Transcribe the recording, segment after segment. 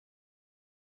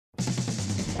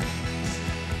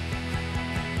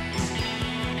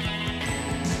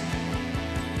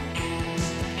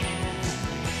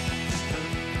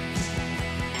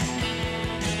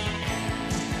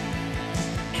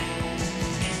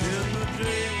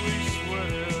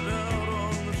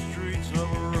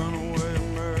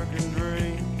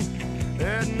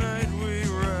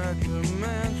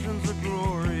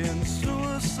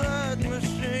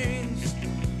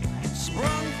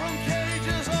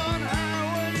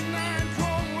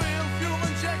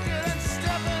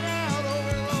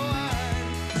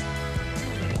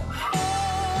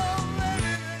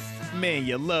Man,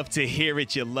 you love to hear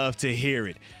it. You love to hear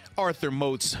it. Arthur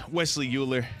Moats, Wesley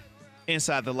Euler,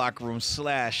 Inside the Locker Room /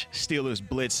 Steelers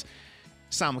Blitz,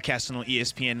 simulcasting on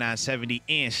ESPN 970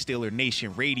 and Steeler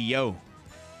Nation Radio.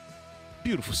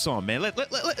 Beautiful song, man. Let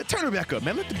turn it back up,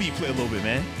 man. Let the beat play a little bit,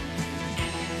 man.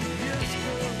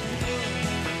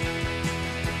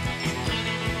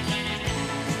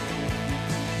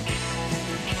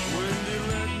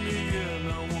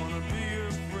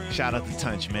 Shout out to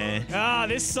Tunch, man.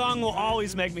 This song will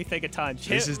always make me think of Tunch.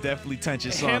 This is definitely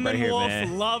Tunch's song Him right and here, Wolf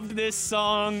man. loved this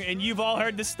song, and you've all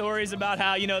heard the stories about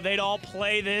how, they'd all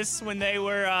play this when they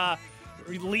were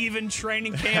leaving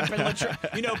training camp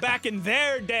and back in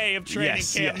their day of training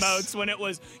camp modes when it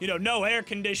was, no air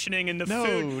conditioning and the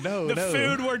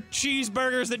food were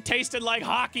cheeseburgers that tasted like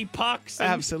hockey pucks.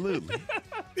 Absolutely.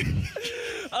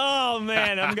 Oh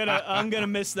man, I'm gonna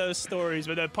miss those stories,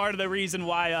 but part of the reason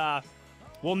why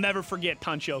we'll never forget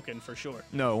Tunch Ilkin for sure.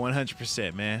 No,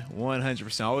 100%, man.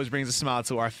 100%. Always brings a smile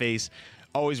to our face.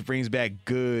 Always brings back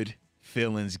good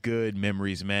feelings, good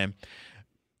memories, man.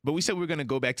 But we said we were going to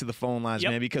go back to the phone lines,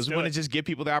 man, because we want to just give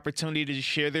people the opportunity to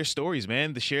share their stories,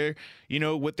 man, to share,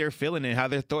 what they're feeling and how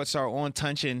their thoughts are on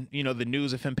Tunch and, the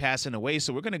news of him passing away.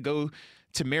 So we're going to go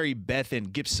to Mary Beth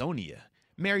in Gibsonia.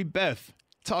 Mary Beth,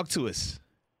 talk to us.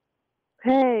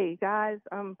 Hey, guys.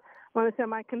 I want to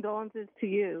send my condolences to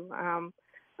you.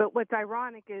 But what's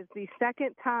ironic is the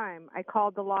second time I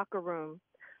called the locker room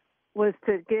was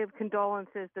to give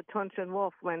condolences to Tunch and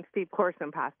Wolf when Steve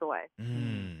Corson passed away.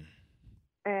 Mm.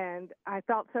 And I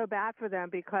felt so bad for them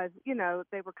because,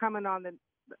 they were coming on the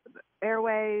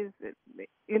airways,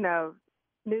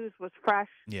 news was fresh.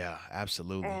 Yeah,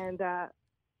 absolutely. And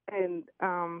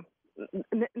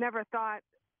never thought,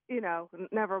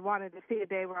 never wanted to see a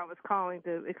day where I was calling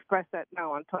to express that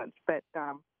no on Tunch. But,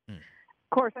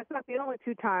 of course, that's not the only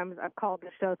two times I've called the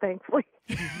show, thankfully.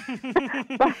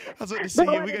 I was going to say,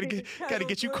 we got to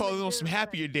get you calling on some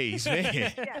happier days, man.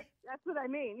 Yes, that's what I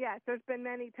mean. Yes, there's been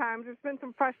many times. There's been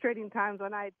some frustrating times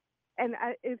when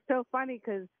it's so funny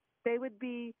because they would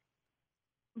be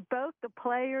both the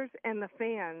players and the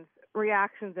fans'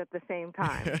 reactions at the same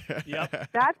time. Yep.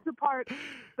 That's the part.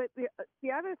 But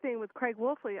the other thing with Craig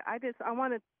Wolfley, I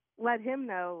want to let him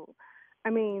know,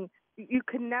 you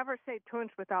could never say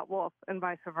Tunch without Wolf and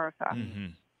vice versa. Mm-hmm.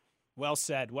 Well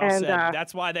said.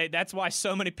 That's why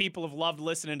so many people have loved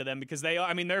listening to them because they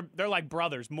are. They're like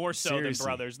brothers, more so Seriously. than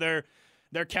brothers.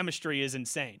 Their chemistry is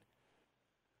insane.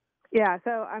 Yeah.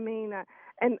 So I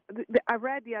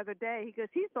read the other day. He goes,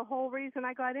 he's the whole reason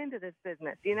I got into this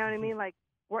business. You know what I mean? Like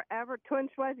wherever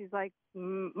Tunch was, he's like,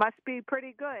 must be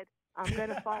pretty good. I'm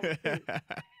gonna follow suit.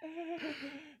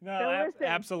 No, so listen,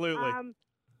 absolutely.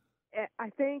 I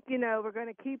think we're going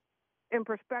to keep in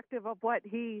perspective of what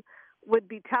he would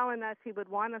be telling us he would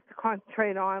want us to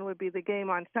concentrate on would be the game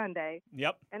on Sunday.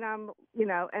 Yep. And and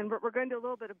we're going to do a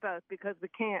little bit of both because we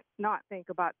can't not think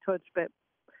about Tunch. But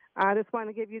I just want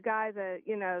to give you guys that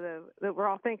we're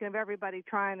all thinking of everybody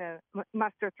trying to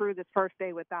muster through this first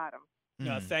day without him.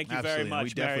 No, thank you Absolutely. very much, We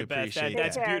definitely Mary Beth. appreciate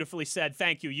That's that. beautifully said.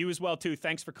 Thank you. You as well too.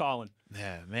 Thanks for calling.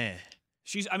 Yeah, man.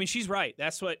 She's right.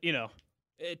 That's what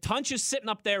Tunch is sitting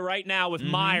up there right now with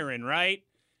Myron, right?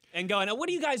 And going, what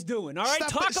are you guys doing? All right,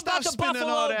 talk about the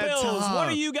Buffalo Bills. What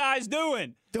are you guys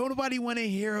doing? Don't nobody want to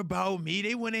hear about me.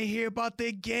 They want to hear about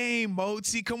the game,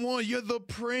 Mozi. Come on, you're the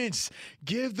prince.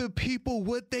 Give the people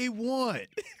what they want.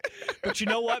 But you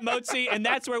know what, Mozi? And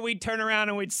that's where we'd turn around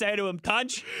and we'd say to him,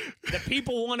 Tunch, the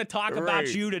people want to talk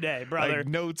about you today, brother. Like,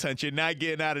 no, Tunch, you're not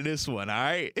getting out of this one, all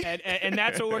right? And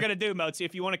that's what we're going to do, Mozi,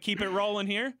 if you want to keep it rolling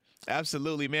here.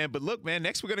 Absolutely, man. But look, man,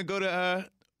 next we're going to go to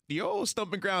the old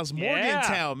Stumping Grounds,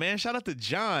 Morgantown, man. Shout out to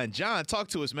John. John, talk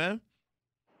to us, man.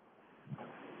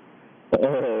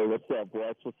 Hey, what's up,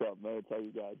 Wes? What's up, Moats? How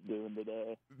you guys doing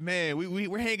today? Man,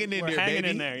 we're hanging in We're there, hanging baby.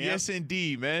 in there, yeah. Yes,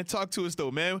 indeed, man. Talk to us, though,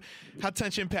 man. How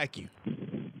Tunch impact you?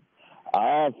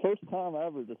 First time I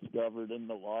ever discovered in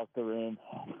the locker room,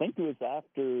 I think it was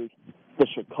after the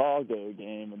Chicago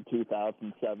game in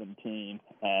 2017,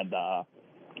 and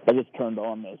I just turned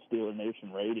on the Steeler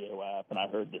Nation radio app, and I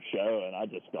heard the show, and I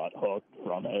just got hooked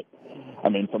from it.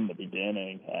 From the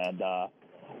beginning, and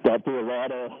got through a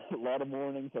lot of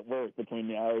mornings at work between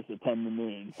the hours of 10 to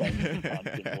noon. So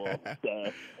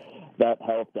that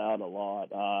helped out a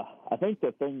lot. I think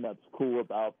the thing that's cool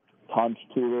about Tunch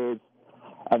too is,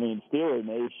 Steeler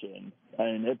Nation,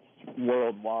 it's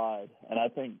worldwide, and I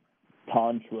think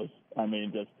Tunch was,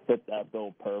 just fit that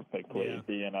bill perfectly,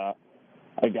 being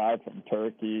a guy from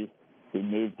Turkey who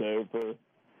moved over,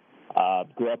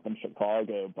 grew up in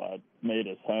Chicago, but made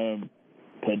his home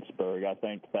Pittsburgh. I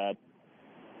think that,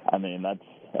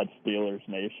 Steelers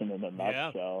Nation in a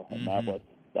nutshell, and Mm-hmm.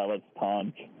 that was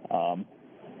Tunch.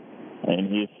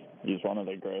 And he's one of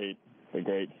the great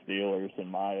Steelers in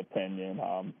my opinion.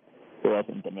 He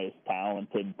wasn't the most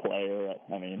talented player.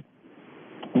 I mean,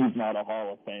 he's not a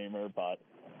Hall of Famer, but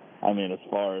I mean, as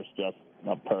far as just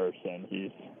a person,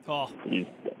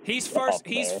 he's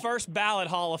first ballot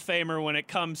Hall of Famer when it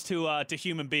comes to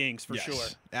human beings for sure.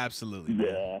 Absolutely. Man.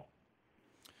 Yeah.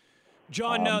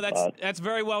 John, no, that's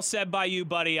very well said by you,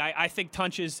 buddy. I think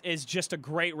Tunch is just a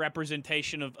great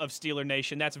representation of Steeler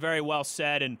Nation. That's very well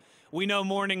said, and we know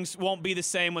mornings won't be the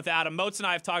same without him. Moats and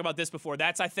I have talked about this before.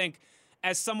 That's, I think,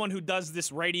 as someone who does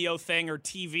this radio thing or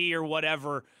TV or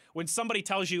whatever, when somebody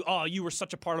tells you, "Oh, you were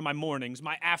such a part of my mornings,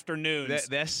 my afternoons,"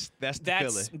 that's the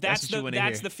feeling. That's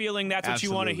the feeling. That's what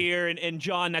you want to hear. And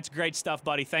John, that's great stuff,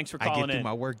 buddy. Thanks for calling in. I get through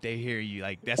my work day hearing you.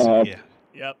 Like that's yeah.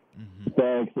 Yep. Mm-hmm.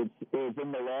 Thanks. It was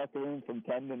in the locker room from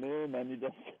 10 to noon, and you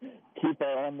just keep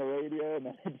it on the radio, and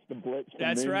then it's the blitz.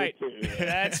 That's right.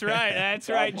 That's right. That's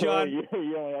right, John. You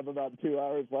only have about 2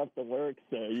 hours left to work,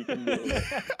 so you can do it.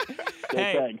 So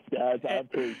hey, thanks, guys. I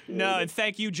appreciate it. No, and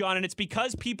thank you, John. And it's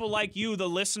because people like you, the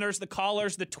listeners, the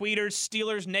callers, the tweeters,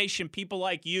 Steelers Nation, people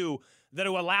like you, that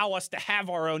will allow us to have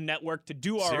our own network, to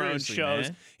do our own shows.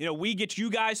 Man. You know, we get you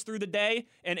guys through the day,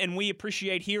 and we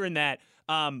appreciate hearing that.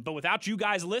 But without you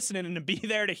guys listening and to be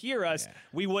there to hear us,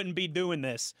 we wouldn't be doing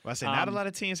this. Well, I say not a lot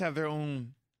of teams have their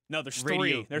own. No, there's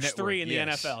three. There's network. three in the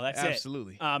NFL. That's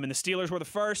absolutely. And the Steelers were the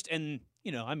first, and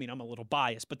you know, I mean, I'm a little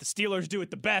biased, but the Steelers do it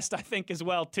the best, I think, as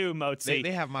well too. Mozi.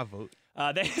 They have my vote.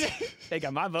 They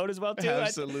got my vote as well too.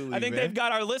 Absolutely, I think they've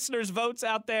got our listeners' votes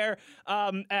out there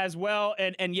as well.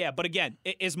 And yeah, but again,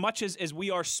 as much as we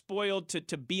are spoiled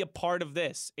to be a part of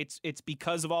this, it's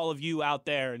because of all of you out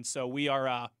there, and so we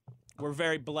are. We're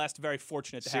very blessed, very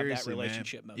fortunate to have that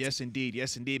relationship. Man. Yes, indeed.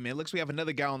 Yes, indeed, man. Looks we have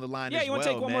another guy on the line. Yeah, as you want to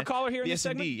take one more caller here in this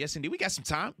segment? Yes, indeed. We got some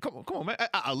time. Come on, man.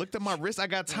 I looked at my wrist. I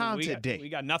got time today. We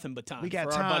got nothing but time. We got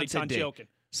for time our buddy today. Tunch.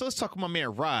 So let's talk with my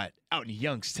man Rod out in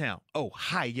Youngstown,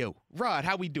 Ohio. Rod,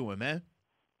 how we doing, man?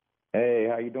 Hey,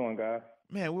 how you doing, guys?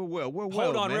 Man, we're well. We're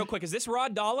Hold on man. real quick. Is this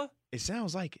Rod Dalla? It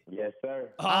sounds like it. Yes, sir.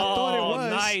 Oh, I thought it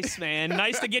was. Nice, man.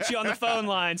 Nice to get you on the phone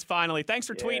lines finally. Thanks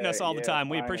for tweeting us all the time.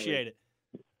 We appreciate it.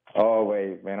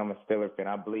 Always, man. I'm a Steeler fan.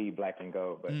 I bleed black and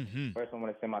gold. But first, I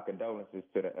want to send my condolences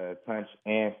to the Tunch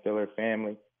and Steeler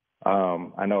family.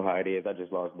 I know how it is. I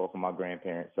just lost both of my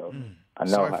grandparents, so I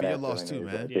know sorry how for that your loss too,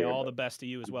 man. Yeah, all the best to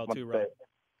you as well, too, Rod.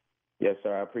 Yes,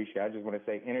 sir. I appreciate it. I just want to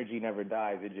say energy never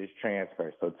dies. It just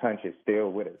transfers. So Tunch is still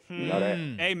with us. You know that?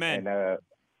 Amen. And,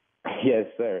 yes,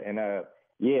 sir. And,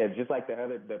 yeah, just like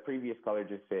the previous caller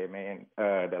just said, man,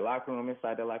 the locker room,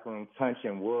 inside the locker room, Tunch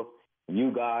and Wolf,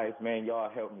 you guys, man, y'all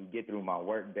help me get through my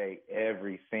work day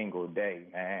every single day,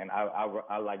 man.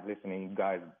 I like listening to you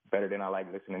guys better than I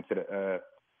like listening to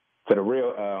the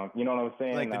real, you know what I'm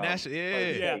saying? Like the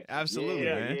national, absolutely,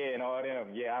 man. Yeah, and all them.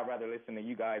 Yeah, I'd rather listen to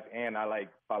you guys, and I like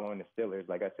following the Steelers.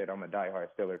 Like I said, I'm a diehard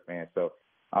Steelers fan. So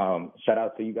shout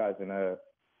out to you guys, and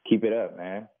keep it up,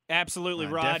 man. Absolutely,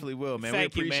 Rod. Definitely will, man.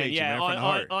 Thank we appreciate you, man. from the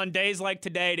heart. On days like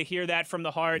today, to hear that from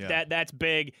the heart, that's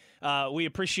big. We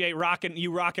appreciate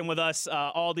you rocking with us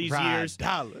all these years.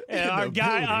 And our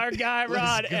guy,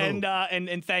 Rod,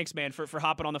 and thanks, man, for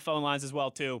hopping on the phone lines as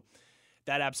well too.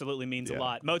 That absolutely means a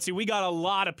lot. Mozi, we got a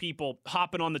lot of people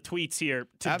hopping on the tweets here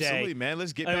today. Absolutely, man.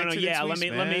 Let's get back to the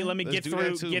tweets, let me get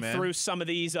through some of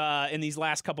these in these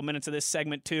last couple minutes of this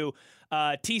segment too.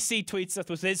 TC tweets that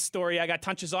was his story. I got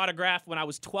Tunch's autograph when I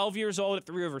was 12 years old at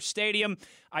Three River Stadium.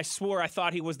 I swore I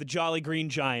thought he was the Jolly Green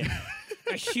Giant.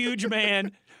 A huge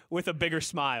man with a bigger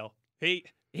smile. He's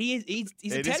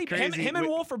a teddy. Him and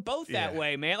Wolf are both that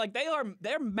way, man. Like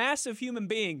they're massive human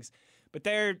beings. But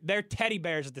they're teddy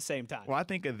bears at the same time. Well, I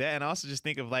think of that, and I also just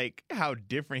think of like how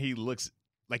different he looks,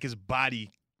 like his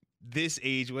body, this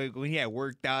age when he had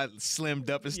worked out, slimmed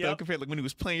up and stuff, compared to like when he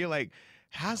was playing. You're like,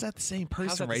 how's that the same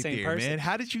person man?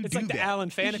 How did you do that? It's like the Alan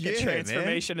Faneca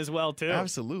transformation as well, too.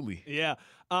 Absolutely. Yeah.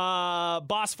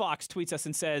 Boss Fox tweets us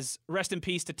and says, rest in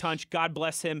peace to Tunch. God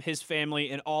bless him, his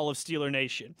family, and all of Steeler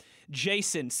Nation.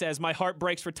 Jason says, my heart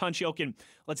breaks for Tunch Ilkin.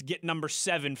 Let's get number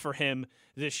 7 for him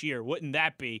this year. Wouldn't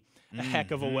that be a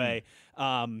heck of a way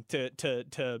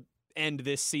to end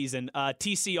this season?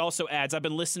 TC also adds, I've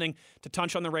been listening to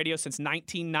Tunch on the radio since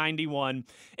 1991.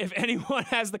 If anyone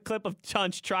has the clip of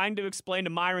Tunch trying to explain to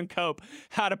Myron Cope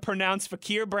how to pronounce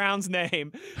Fakir Brown's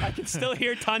name, I can still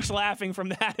hear Tunch laughing from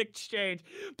that exchange.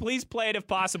 Please play it if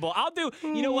possible. I'll do.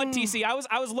 You know what, TC?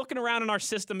 I was looking around in our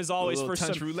system as always for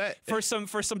some roulette. for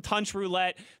some Tunch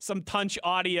roulette, some Tunch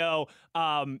audio,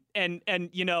 and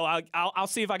you know I'll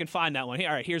see if I can find that one.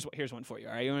 All right, here's one for you.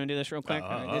 All right, you want to do this real quick?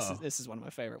 All right, this is one of my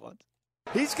favorite ones.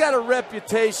 He's got a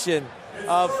reputation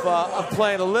of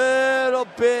playing a little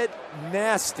bit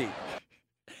nasty.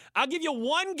 I'll give you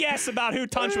one guess about who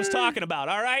Tunch was talking about,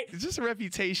 all right? It's just a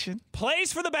reputation. Played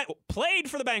for the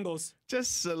Bengals.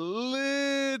 Just a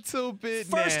little bit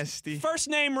nasty. First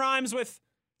name rhymes with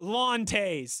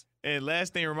Lontaze. And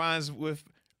last name rhymes with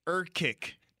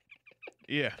Urkick.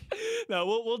 Yeah. No,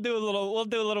 we'll do a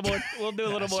little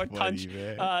more Tunch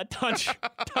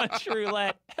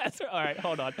roulette. That's all right.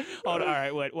 Hold on. All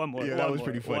right, wait, one more. Yeah, that was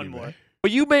pretty funny. One more. But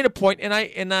you made a point, and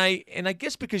I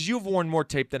guess because you've worn more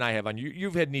tape than I have on you,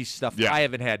 you've had knee stuff. Yeah. I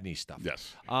haven't had knee stuff.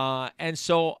 Yes. And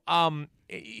so when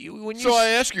you So I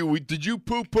ask you, did you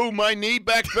poo-poo my knee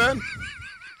back then?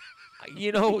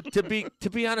 You know, to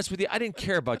be honest with you, I didn't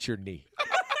care about your knee.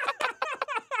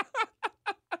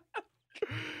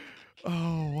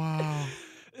 Oh, wow.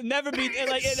 It'll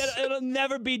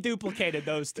never be duplicated,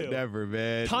 those two. Never,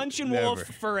 man. Tunch and Wolf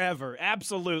forever.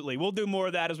 Absolutely. We'll do more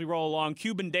of that as we roll along.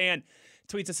 Cuban Dan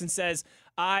tweets us and says,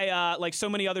 I, like so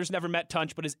many others, never met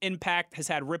Tunch, but his impact has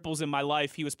had ripples in my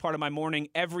life. He was part of my morning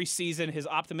every season. His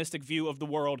optimistic view of the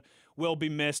world will be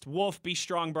missed. Wolf, be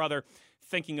strong, brother.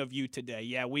 Thinking of you today.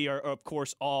 Yeah, we are, of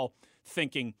course, all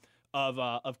thinking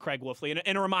of Craig Wolfley.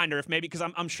 And a reminder, if maybe, because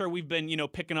I'm sure we've been,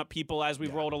 picking up people as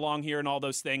we've rolled along here and all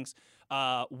those things.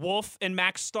 Wolf and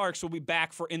Max Starks will be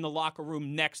back for In the Locker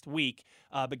Room next week.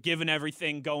 But given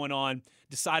everything going on,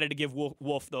 decided to give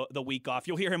Wolf the week off.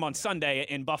 You'll hear him on Sunday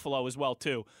in Buffalo as well,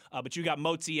 too. But you got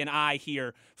Motzi and I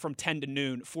here from 10 to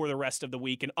noon for the rest of the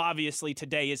week. And obviously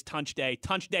today is Tunch Day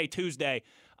Tuesday.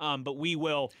 But we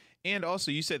will... And also,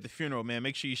 you said the funeral, man.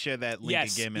 Make sure you share that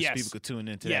link again, man, so people could tune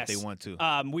into that if they want to.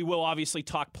 We will obviously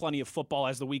talk plenty of football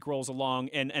as the week rolls along,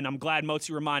 and I'm glad Motzi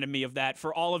reminded me of that.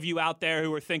 For all of you out there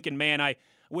who are thinking, man, I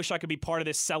wish I could be part of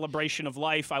this celebration of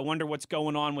life. I wonder what's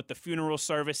going on with the funeral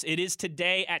service. It is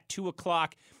today at 2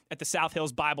 o'clock at the South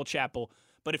Hills Bible Chapel.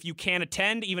 But if you can't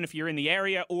attend, even if you're in the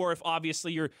area, or if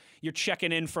obviously you're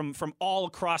checking in from all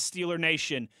across Steeler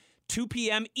Nation, 2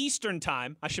 p.m. Eastern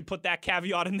Time. I should put that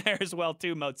caveat in there as well,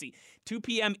 too, Motzi. 2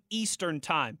 p.m. Eastern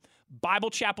Time.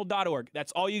 BibleChapel.org.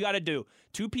 That's all you got to do.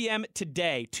 2 p.m.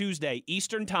 today, Tuesday,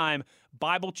 Eastern Time,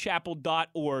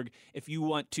 BibleChapel.org, if you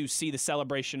want to see the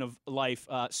Celebration of Life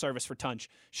service for Tunch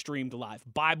streamed live.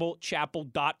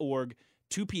 BibleChapel.org,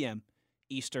 2 p.m.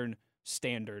 Eastern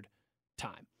Standard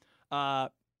Time.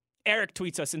 Eric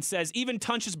tweets us and says, even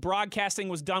Tunch's broadcasting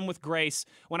was done with grace.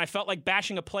 When I felt like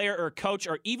bashing a player or a coach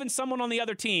or even someone on the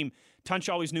other team, Tunch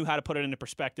always knew how to put it into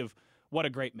perspective. What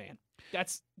a great man.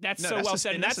 That's well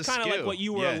said. And that's kind of like what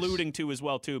you were alluding to as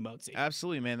well, too, Motzi.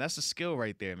 Absolutely, man. That's a skill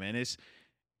right there, man. It's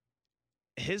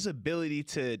his ability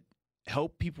to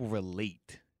help people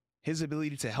relate, his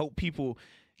ability to help people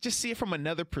just see it from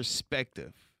another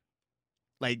perspective.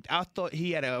 Like, I thought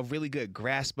he had a really good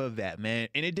grasp of that, man.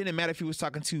 And it didn't matter if he was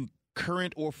talking to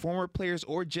current or former players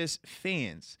or just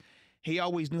fans. He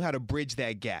always knew how to bridge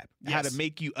that gap, how to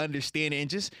make you understand it. And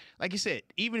just, like you said,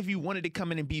 even if you wanted to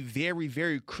come in and be very,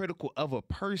 very critical of a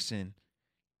person,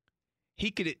 he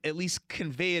could at least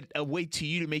convey it a way to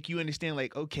you to make you understand,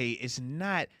 like, okay, it's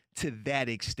not to that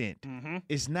extent. Mm-hmm.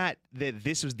 It's not that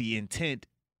this was the intent.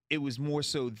 It was more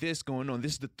so this going on.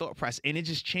 This is the thought process. And it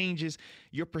just changes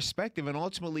your perspective and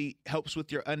ultimately helps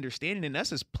with your understanding. And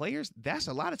us as players, that's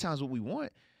a lot of times what we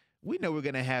want. We know we're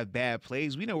going to have bad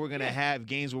plays. We know we're going to have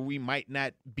games where we might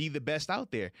not be the best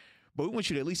out there. But we want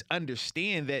you to at least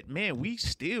understand that, man, we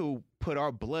still put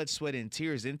our blood, sweat, and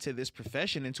tears into this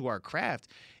profession, into our craft.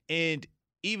 And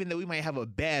even though we might have a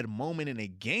bad moment in a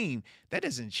game, that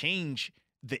doesn't change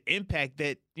the impact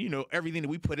that, everything that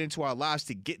we put into our lives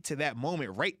to get to that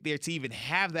moment right there, to even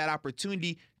have that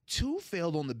opportunity to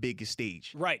fail on the biggest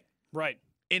stage. Right.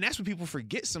 And that's what people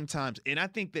forget sometimes. And I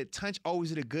think that Tunch always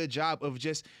did a good job of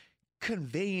just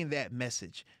conveying that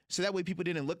message. So that way people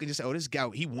didn't look and just say, oh, this guy,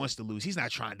 he wants to lose. He's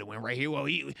not trying to win right here. Well,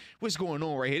 what's going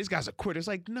on right here? This guy's a quitter. It's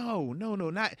like, no,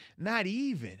 not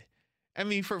even. I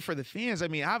mean, for the fans, I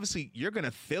mean, obviously you're going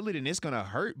to feel it and it's going to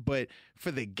hurt. But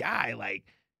for the guy, like,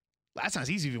 a lot of times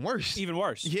he's even worse. Even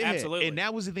worse. Yeah, absolutely. And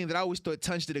that was the thing that I always thought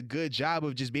Tunch did a good job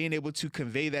of, just being able to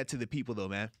convey that to the people, though,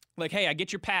 man. Like, hey, I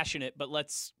get you're passionate, but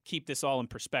let's keep this all in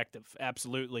perspective.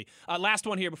 Absolutely. Last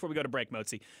one here before we go to break,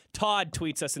 Motzi. Todd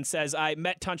tweets us and says, I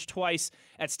met Tunch twice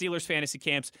at Steelers fantasy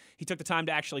camps. He took the time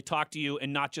to actually talk to you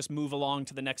and not just move along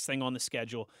to the next thing on the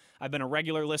schedule. I've been a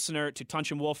regular listener to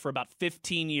Tunch and Wolf for about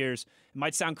 15 years. It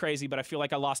might sound crazy, but I feel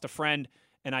like I lost a friend,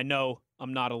 and I know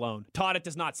I'm not alone. Todd, it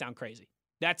does not sound crazy.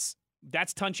 That's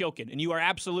Tunch Ilkin, and you are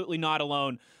absolutely not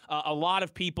alone. A lot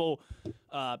of people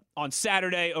on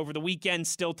Saturday, over the weekend,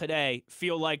 still today,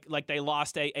 feel like they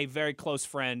lost a very close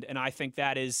friend, and I think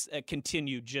that is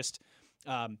continued just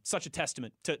such a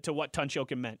testament to what Tunch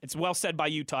Ilkin meant. It's well said by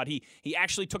you, Todd. He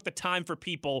actually took the time for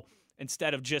people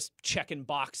instead of just checking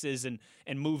boxes and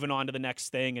moving on to the next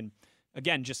thing. And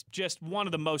again, just one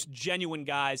of the most genuine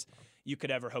guys you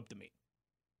could ever hope to meet.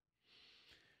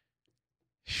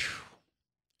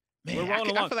 Man, we're rolling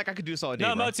along. I feel like I could do this all day.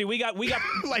 No, bro. Mozi, we got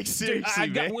like seriously,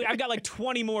 dude, I've got like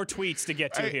 20 more tweets to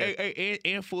get to here.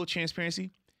 And full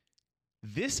transparency,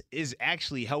 this is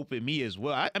actually helping me as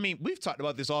well. I mean, we've talked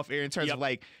about this off air in terms of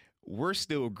like we're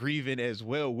still grieving as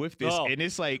well with this, and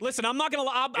it's like, listen, I'm not gonna.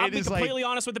 I'll be completely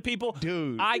honest with the people,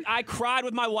 dude. I cried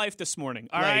with my wife this morning.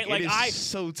 All right, like it is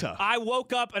so tough. I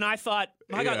woke up and I thought,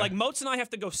 my God, like Moats and I have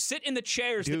to go sit in the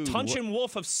chairs that Tunch and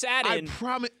Wolf have sat in. I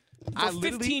promise. For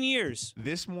 15 years.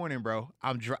 This morning, bro,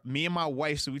 me and my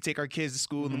wife, so we take our kids to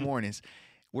school in the mornings.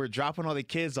 We're dropping all the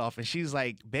kids off, and she's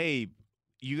like, babe,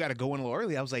 you got to go in a little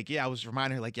early. I was like, yeah. I was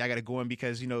reminding her, like, yeah, I got to go in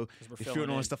because, the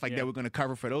funeral and stuff like that we're going to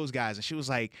cover for those guys. And she was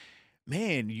like,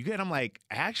 man, you good? I'm like,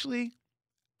 actually,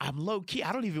 I'm low-key.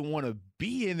 I don't even want to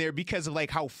be in there because of,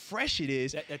 like, how fresh it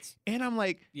is. And I'm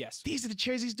like, yes, these are the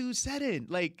chairs these dudes sat in.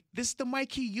 Like, this is the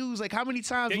mic he used. Like, how many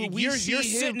times would we see You're him?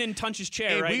 sitting in Tunch's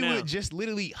chair right now. And we would just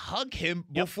literally hug him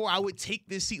before I would take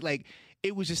this seat. Like,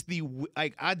 it was just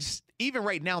even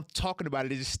right now talking about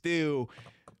it is still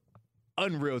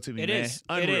unreal to me, man.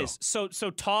 Unreal. It is. So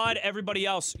Todd, everybody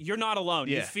else, you're not alone.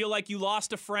 Yeah. You feel like you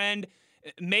lost a friend.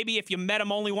 Maybe if you met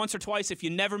him only once or twice, if you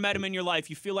never met him in your life,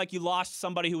 you feel like you lost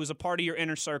somebody who was a part of your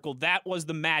inner circle. That was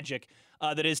the magic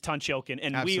that is Tunch Ilkin.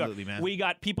 And absolutely, we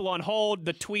got people on hold.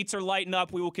 The tweets are lighting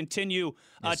up. We will continue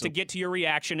to get to your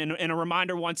reaction. And a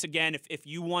reminder once again, if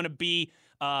you want to be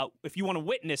if you want to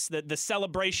witness the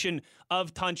celebration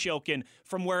of Tunch Ilkin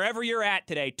from wherever you're at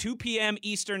today, 2 p.m.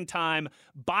 Eastern Time,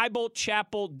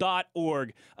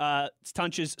 BibleChapel.org.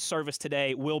 Tunch's service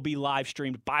today will be live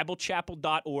streamed.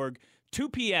 BibleChapel.org, 2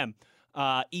 p.m.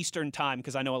 Eastern Time,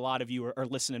 because I know a lot of you are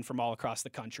listening from all across the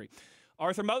country.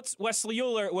 Arthur Moats, Wesley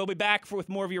Euler, we'll be back with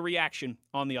more of your reaction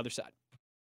on the other side.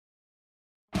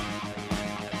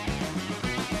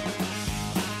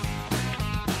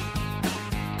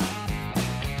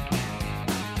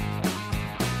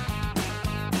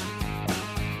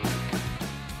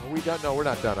 Are we done? No, we're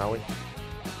not done, are we?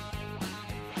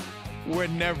 We're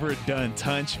never done,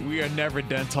 Tunch. We are never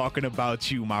done talking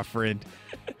about you, my friend.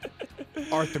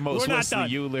 Arthur Moats,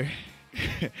 Wesley Euler.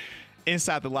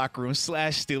 Inside the Locker Room /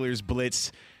 Steelers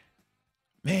Blitz.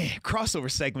 Man,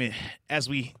 crossover segment as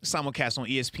we simulcast on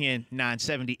ESPN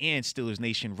 970 and Steelers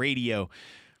Nation Radio.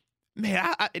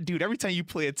 Man, dude, every time you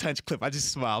play a Tunch clip, I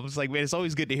just smile. I'm just like, man, it's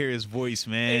always good to hear his voice,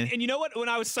 man. And you know what? When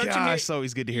I was searching here, it's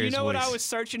always good to hear his voice. You know what I was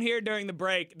searching here during the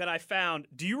break that I found?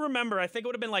 Do you remember, I think it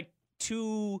would have been like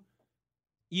 2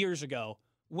 years ago,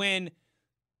 when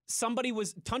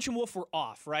Tunch and Wolf were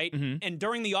off, right? Mm-hmm. And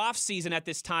during the off season at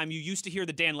this time, you used to hear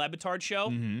the Dan Le Batard show.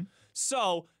 Mm-hmm.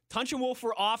 So Tunch and Wolf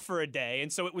were off for a day,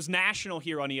 and so it was national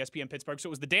here on ESPN Pittsburgh. So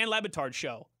it was the Dan Le Batard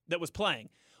show that was playing.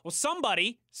 Well,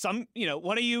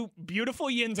 one of you beautiful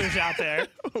Yinzers out there,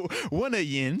 one of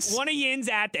Yins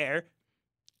out there,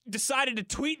 decided to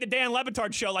tweet the Dan Le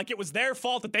Batard show like it was their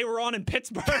fault that they were on in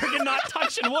Pittsburgh and not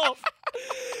Tunch and Wolf.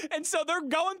 And so they're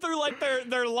going through like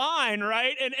their line,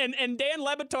 right? And Dan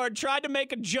Le Batard tried to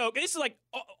make a joke. This is like,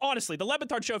 honestly, the Le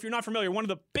Batard show, if you're not familiar, one of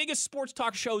the biggest sports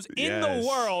talk shows in the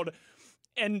world.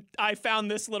 And I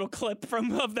found this little clip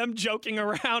of them joking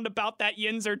around about that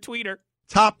Yinzer tweeter.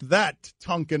 Top that,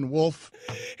 Tunk and Wolf.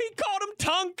 He called him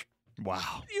Tunk.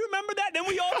 Wow. You remember that? Then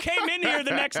we all came in here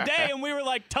the next day and we were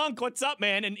like, Tunk, what's up,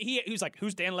 man? And he was like,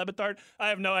 who's Dan Le Batard? I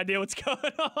have no idea what's going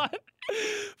on.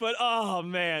 But, oh,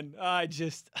 man, all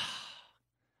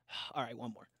right,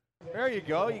 one more. There you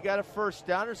go. You got a first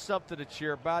down or something to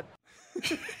cheer about.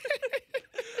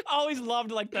 I always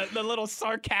loved like the little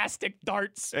sarcastic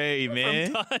darts. Hey,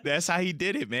 man, that's how he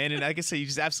did it, man. And like I said, you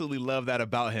just absolutely love that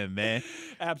about him, man.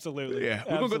 Absolutely. Yeah,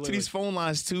 we're gonna go to these phone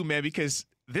lines too, man, because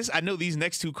I know these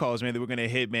next two calls, man, that we're gonna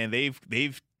hit, man.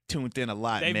 They've tuned in a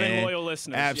lot, man. They've been loyal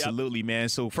listeners. Absolutely, man.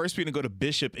 So first, we're gonna go to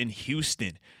Bishop in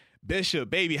Houston. Bishop,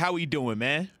 baby, how we doing,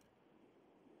 man?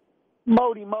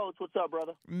 Modi Moats, what's up,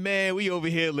 brother? Man, we over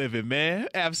here living, man.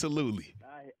 Absolutely.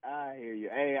 I hear you.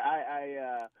 Hey,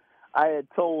 I had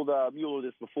told Mueller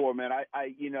this before, man. Man,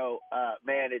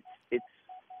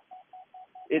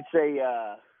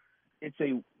 it's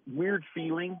a weird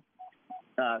feeling.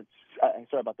 Sorry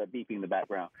about that beeping in the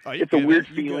background. Oh, it's good, a weird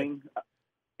man. feeling.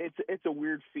 It's a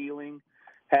weird feeling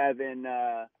having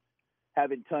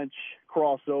Tunch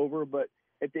cross over, but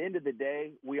at the end of the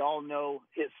day, we all know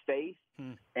his face,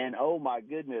 and oh my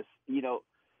goodness,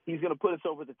 he's going to put us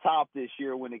over the top this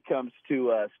year when it comes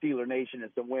to Steeler Nation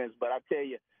and some wins. But I tell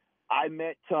you, I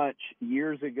met Tunch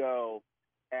years ago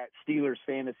at Steelers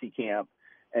fantasy camp,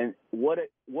 and what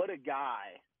a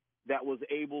guy that was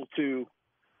able to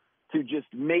just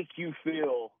make you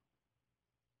feel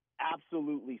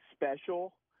absolutely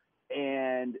special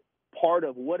and part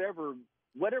of whatever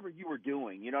you were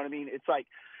doing. You know what I mean? It's like,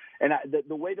 and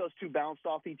the way those two bounced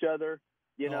off each other,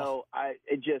 you know,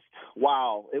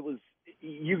 wow. It was,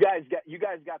 you guys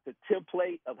got the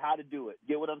template of how to do it.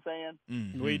 Get what I'm saying?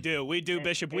 Mm-hmm. We do,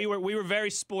 Bishop. We were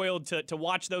very spoiled to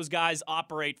watch those guys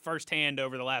operate firsthand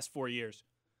over the last 4 years.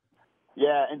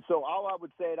 Yeah, and so all I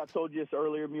would say, and I told you this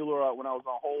earlier, Mueller, when I was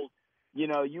on hold, you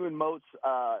know, you and Moats,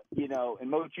 and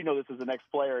Moats, you know this as an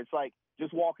ex-player. It's like,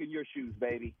 just walk in your shoes,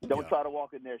 baby. Don't try to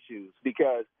walk in their shoes,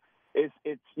 because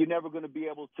it's you're never going to be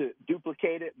able to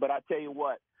duplicate it. But I tell you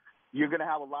what, you're going to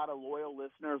have a lot of loyal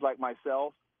listeners like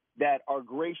myself that are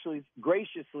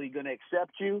graciously going to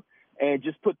accept you and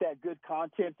just put that good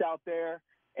content out there,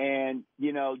 and,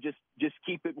 you know, just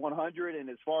keep it 100. And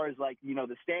as far as, like, you know,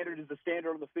 the standard is the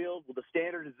standard on the field, well, the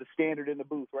standard is the standard in the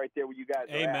booth right there where you guys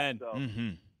are Amen. at. So,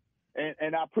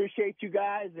 and I appreciate you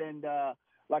guys, and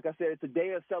like I said, it's a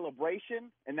day of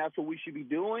celebration, and that's what we should be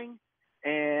doing.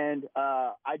 And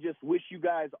I just wish you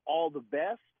guys all the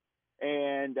best.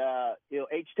 And, you know,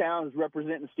 H-Town is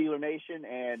representing Steeler Nation,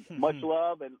 and much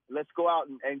love. And let's go out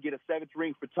and get a 7th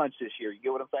ring for Tunch this year. You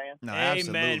get what I'm saying? No,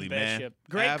 Amen, Bishop. Man.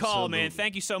 Great call, man.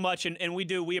 Thank you so much. And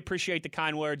we appreciate the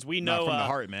kind words. We know from the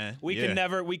heart, man. We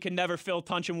can never fill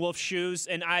Tunch and Wolf's shoes.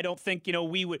 And I don't think, you know,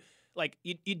 we would. Like,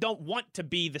 you don't want to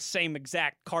be the same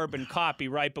exact carbon copy,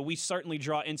 right? But we certainly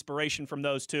draw inspiration from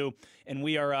those two, and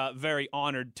we are very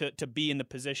honored to be in the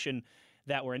position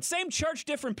that we're in. Same church,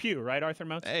 different pew, right, Arthur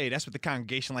Moats? Hey, that's what the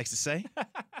congregation likes to say.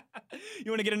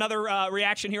 You want to get another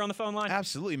reaction here on the phone line?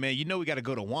 Absolutely, man. You know we got to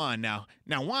go to Juan now.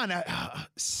 Now, Juan,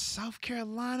 South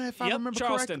Carolina, if I remember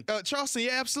Charleston. correctly. Charleston,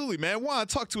 yeah, absolutely, man. Juan,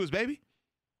 talk to us, baby.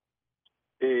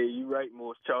 Hey, you right,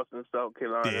 Morris. Charleston, South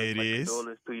Carolina. There it is.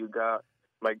 Condolences to you guys.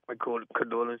 My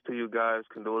condolences to you guys.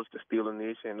 Condolences to Steeler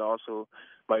Nation, and also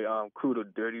my crew, the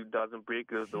Dirty Dozen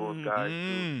Breakers. Those guys.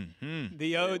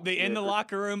 The in the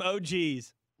locker room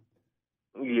OGs.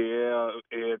 Yeah,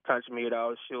 Touch made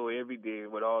our show every day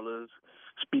with all us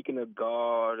speaking of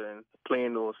God and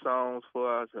playing those songs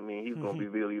for us. I mean, he's gonna be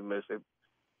really missing.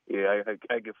 Yeah,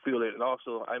 I can feel it. And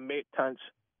also, I met Touch.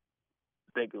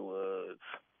 I think it was.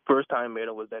 First time I met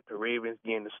him was at the Ravens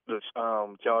game, the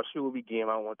Josh Shuby game.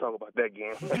 I don't want to talk about that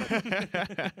game.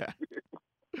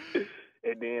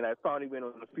 And then I finally went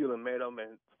on the field and met him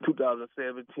in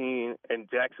 2017 in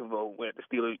Jacksonville. Went to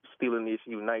Steeler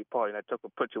Nation Unite party, and I took a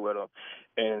picture with him.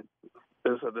 And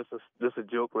this a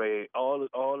joke, right? All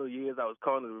the years I was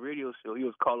calling the radio show, he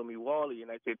was calling me Wally, and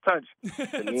I said, Touch.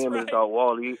 The name is not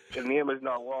Wally. The name is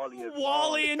not Wally. It's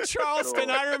Wally in Charleston.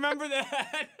 So, I remember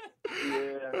that.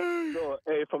 Yeah. So,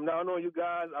 hey, from now on, you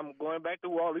guys, I'm going back to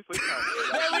Wally for time.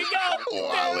 There we go.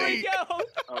 Wally. There we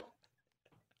go.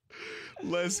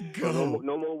 Let's go.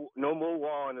 No more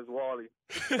Juan is Wally.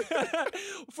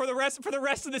 For the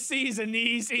rest of the season,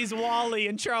 he's Wally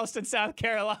in Charleston, South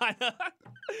Carolina.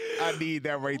 I need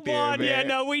that right there, Juan, man. Yeah,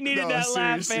 no, we needed that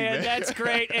laugh, man. Man. That's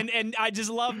great, and I just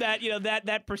love that. You know,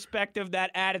 that perspective,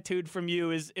 that attitude from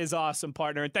you is awesome,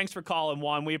 partner. And thanks for calling,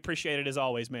 Juan. We appreciate it as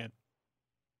always, man.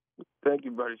 Thank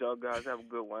you, buddy. Y'all guys have a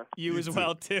good one. You as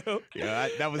well, too. Yeah,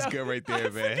 that was good right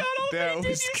there, man. He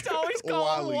used to always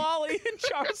call him Wally in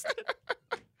Charleston.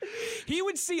 He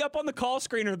would see up on the call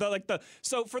screener,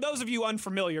 so for those of you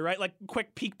unfamiliar, right, like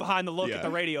quick peek behind the look at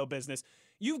the radio business.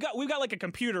 We've got like a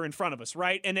computer in front of us,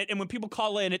 right? And when people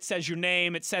call in, it says your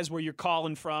name, it says where you're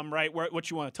calling from, right? What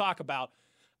you want to talk about.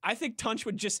 I think Tunch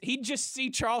he'd just see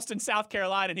Charleston, South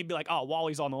Carolina, and he'd be like, oh,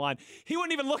 Wally's on the line. He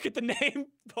wouldn't even look at the name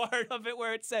part of it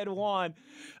where it said Juan.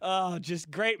 Oh,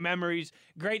 just great memories,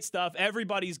 great stuff.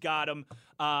 Everybody's got them.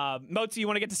 Mozi, you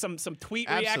want to get to some tweet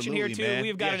reaction here, too? Man.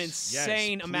 We've got an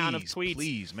insane amount of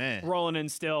tweets rolling in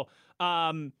still.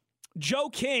 Joe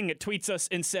King tweets us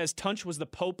and says, Tunch was the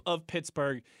Pope of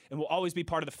Pittsburgh and will always be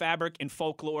part of the fabric and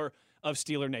folklore of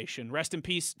Steeler Nation. Rest in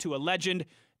peace to a legend.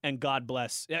 And God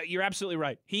bless. You're absolutely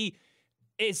right.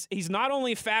 He's not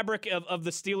only a fabric of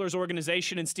the Steelers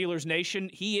organization and Steelers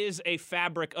Nation, he is a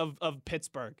fabric of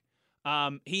Pittsburgh.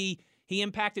 He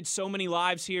impacted so many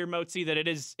lives here, Mozi, that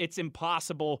it's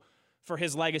impossible for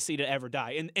his legacy to ever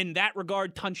die. In that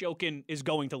regard, Tunch Ilkin is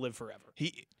going to live forever.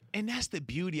 And that's the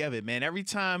beauty of it, man. Every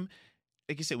time,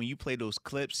 like you said, when you play those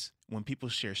clips, when people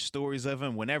share stories of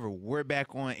him, whenever we're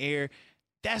back on air,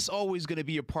 that's always going to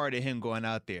be a part of him going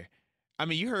out there. I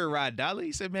mean, you heard Rod Dolly.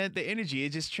 He said, man, the energy, it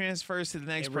just transfers to the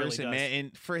next person, man.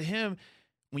 And for him,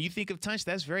 when you think of Tunch,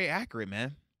 that's very accurate,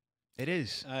 man. It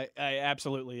is. I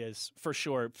absolutely is, for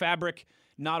sure. Fabric,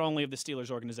 not only of the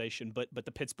Steelers organization, but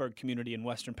the Pittsburgh community in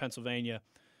Western Pennsylvania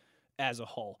as a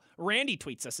whole. Randy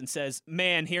tweets us and says,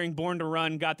 man, hearing Born to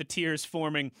Run got the tears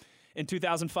forming. In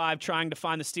 2005, trying to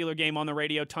find the Steeler game on the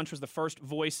radio, Tunch was the first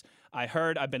voice I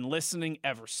heard. I've been listening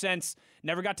ever since.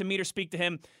 Never got to meet or speak to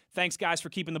him. Thanks, guys, for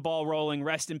keeping the ball rolling.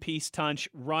 Rest in peace, Tunch.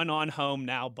 Run on home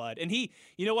now, bud. And he,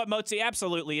 you know what, Motzi,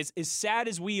 absolutely. As sad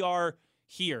as we are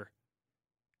here,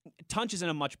 Tunch is in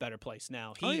a much better place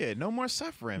now. No more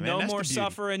suffering, man. No That's more the beauty.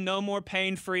 suffering, no more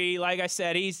pain-free. Like I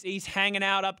said, he's hanging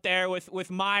out up there with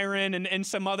Myron and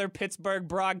some other Pittsburgh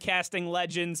broadcasting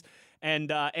legends,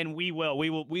 and we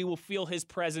will feel his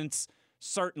presence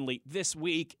certainly this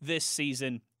week, this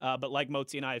season. But like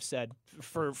Motzi and I have said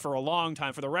for a long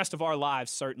time, for the rest of our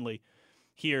lives, certainly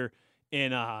here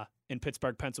in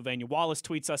Pittsburgh, Pennsylvania. Wallace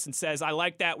tweets us and says, "I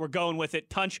like that. We're going with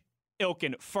it. Tunch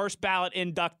Ilkin, first ballot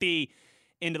inductee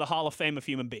into the Hall of Fame of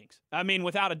Human Beings." I mean,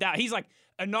 without a doubt. He's like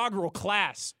inaugural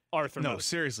class, Arthur. No,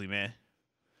 seriously, man.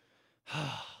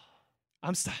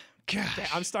 I'm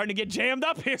starting to get jammed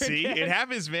up here. See, again. it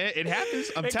happens, man. It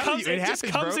happens. I'm telling you, it happens,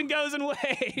 just comes bro. and goes in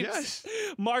waves. Yes.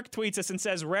 Mark tweets us and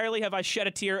says, "Rarely have I shed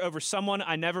a tear over someone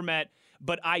I never met,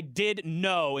 but I did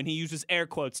know," and he uses air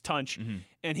quotes, Tunch,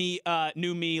 and he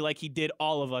knew me like he did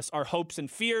all of us. Our hopes and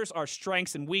fears, our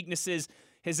strengths and weaknesses.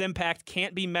 His impact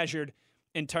can't be measured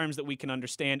in terms that we can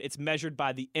understand. It's measured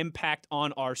by the impact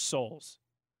on our souls.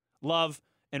 Love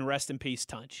and rest in peace,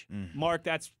 Tunch. Mark,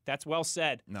 that's well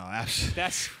said. No,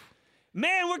 absolutely.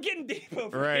 Man, we're getting deep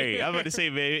over here. Right. I'm about to say,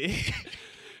 baby.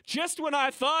 Just when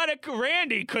I thought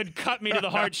Randy could cut me to the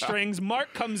heartstrings,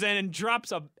 Mark comes in and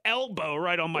drops a elbow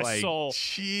right on my soul.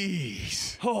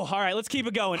 Jeez. Oh, all right, let's keep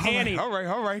it going. Annie. All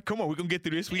right. Come on, we're going to get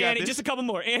through this. We got Annie, this. just a couple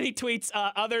more. Annie tweets,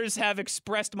 others have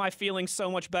expressed my feelings so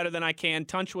much better than I can.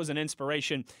 Tunch was an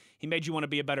inspiration. He made you want to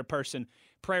be a better person.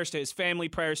 Prayers to his family,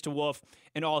 prayers to Wolf,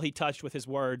 and all he touched with his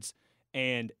words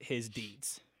and his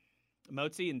deeds.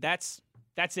 Motzi, and that's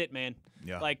it, man.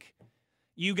 Yeah. Like,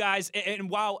 you guys, and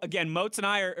while, again, Moats and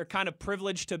I are kind of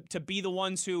privileged to be the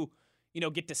ones who,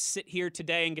 get to sit here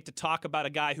today and get to talk about a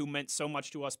guy who meant so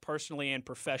much to us personally and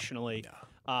professionally.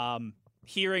 Yeah.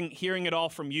 Hearing it all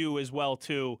from you as well,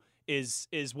 too, is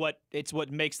what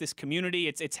makes this community.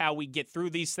 It's how we get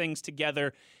through these things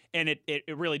together, and it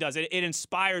really does. It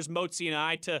inspires Moatzy and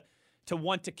I to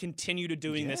want to continue to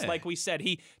doing this. Like we said,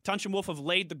 Tunch and Wolf have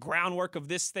laid the groundwork of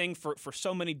this thing for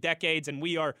so many decades, and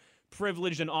we are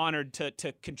privileged and honored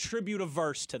to contribute a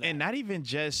verse to that. And not even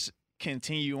just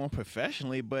continue on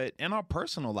professionally, but in our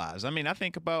personal lives. I mean, I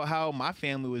think about how my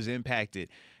family was impacted.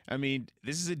 I mean,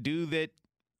 this is a dude that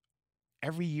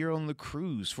every year on the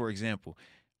cruise, for example,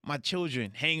 my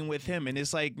children hanging with him, and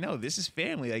it's like, no, this is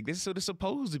family. Like, this is what it's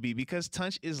supposed to be, because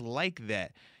Tunch is like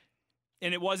that.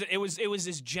 And it was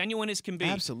as genuine as can be.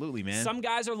 Absolutely, man. Some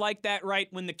guys are like that, right?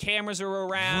 When the cameras are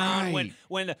around,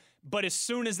 right. But as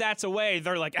soon as that's away,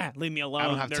 they're like, leave me alone. I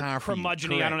don't have they're time for you.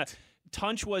 I don't know.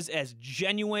 Tunch was as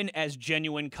genuine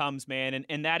comes, man.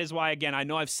 And that is why, again, I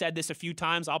know I've said this a few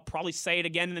times. I'll probably say it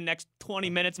again in the next 20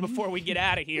 minutes before we get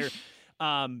out of here.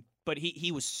 But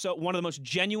he was one of the most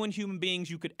genuine human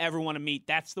beings you could ever want to meet.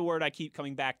 That's the word I keep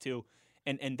coming back to.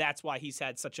 And that's why he's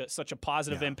had such a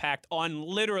positive impact on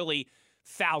literally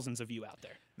thousands of you out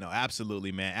there. No,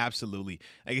 absolutely, man. Absolutely.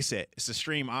 Like I said, it's a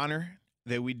extreme honor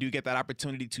that we do get that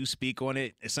opportunity to speak on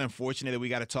it. It's unfortunate that we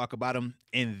got to talk about him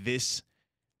in this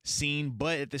scene,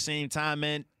 but at the same time,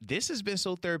 man, this has been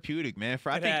so therapeutic, man.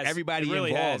 I think everybody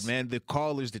involved, man, the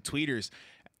callers, the tweeters,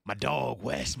 my dog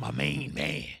Wes, my main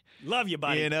man. Love you,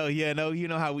 buddy. You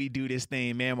know how we do this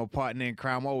thing, man. My partner in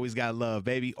crime, always got love,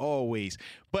 baby, always.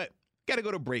 But got to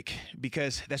go to break,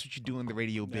 because that's what you do in the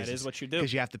radio business. That is what you do.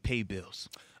 Because you have to pay bills.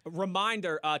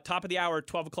 Reminder, top of the hour,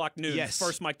 12 o'clock noon,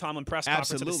 first Mike Tomlin press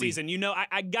conference of the season.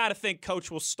 I got to think Coach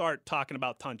will start talking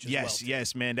about Tunch as well.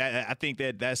 Yes, man. I think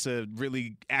that's a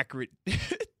really accurate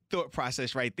thought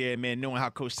process right there, man, knowing how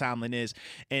Coach Tomlin is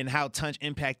and how Tunch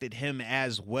impacted him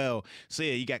as well. So,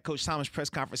 yeah, you got Coach Tomlin's press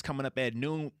conference coming up at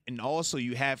noon, and also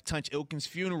you have Tunch Ilkin's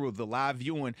funeral. The live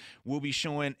viewing will be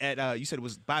showing at, you said it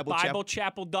was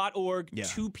BibleChapel.org,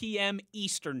 2 p.m.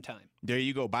 Eastern time. There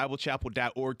you go,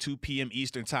 BibleChapel.org, 2 p.m.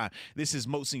 Eastern time. This is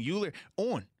Moats and Euler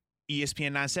on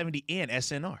ESPN 970 and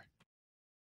SNR.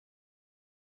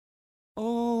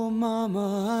 Oh,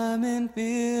 Mama, I'm in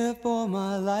fear for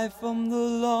my life from the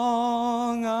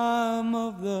long arm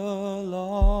of the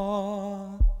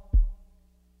law.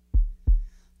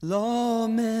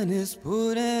 Lawman is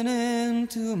putting an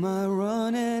end to my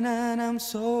running, and I'm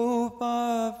so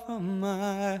far from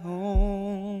my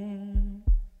home.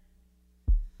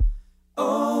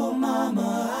 Oh,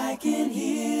 Mama, I can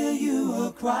hear you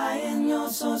you're crying, you're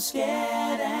so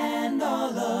scared and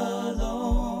all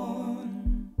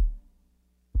alone.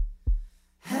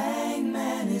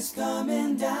 Hangman is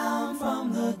coming down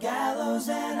from the gallows,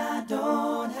 and I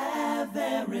don't have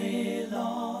very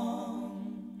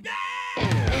long.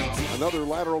 Another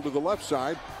lateral to the left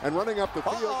side, and running up the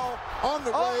field on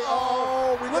the way.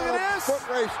 We Look got at a this. foot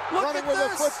race. Look running at with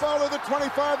this. a football to the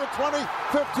 25, the 20,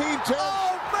 15, 10.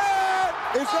 Oh, man!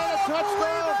 Is that a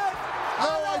touchdown? No,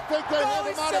 I think they have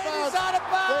him out of bounds. They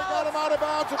got him out of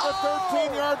bounds at the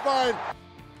 13-yard line.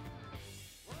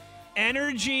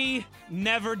 Energy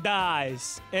never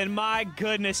dies. And my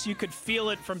goodness, you could feel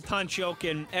it from Tunch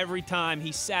Ilkin every time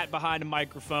he sat behind a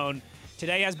microphone.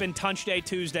 Today has been Tunch Day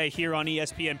Tuesday here on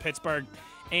ESPN Pittsburgh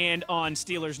and on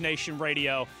Steelers Nation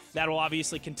Radio. That will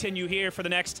obviously continue here for the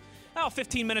next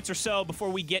 15 minutes or so before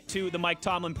we get to the Mike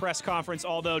Tomlin press conference,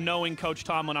 although knowing Coach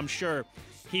Tomlin, I'm sure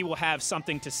he will have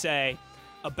something to say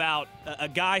about a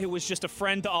guy who was just a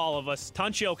friend to all of us.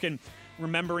 Tunch Ilkin,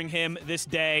 remembering him this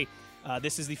day.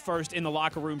 This is the first In the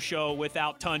Locker Room show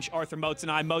without Tunch, Arthur Moats,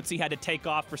 and I. Moatsy had to take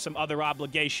off for some other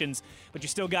obligations, but you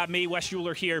still got me, Wes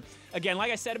Euler, here. Again,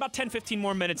 like I said, about 10, 15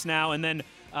 more minutes now, and then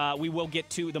we will get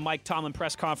to the Mike Tomlin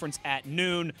press conference at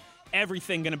noon.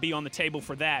 Everything going to be on the table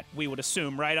for that, we would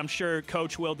assume, right? I'm sure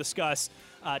Coach will discuss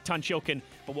Tunch Ilkin,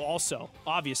 but we'll also,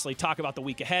 obviously, talk about the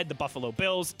week ahead, the Buffalo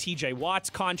Bills, TJ Watt's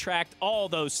contract, all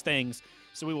those things.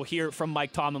 So we will hear from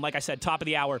Mike Tomlin. Like I said, top of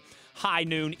the hour, high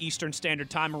noon Eastern Standard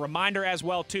Time. A reminder as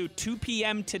well, too, 2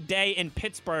 p.m. today in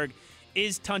Pittsburgh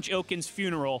is Tunch Ilkin's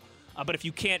funeral. But if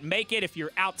you can't make it, if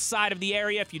you're outside of the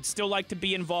area, if you'd still like to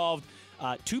be involved,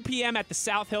 2 p.m. at the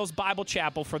South Hills Bible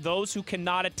Chapel. For those who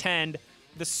cannot attend,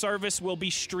 the service will be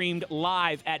streamed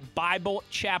live at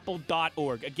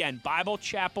BibleChapel.org. Again,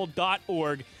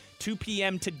 BibleChapel.org, 2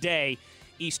 p.m. today,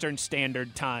 Eastern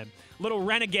Standard Time. Little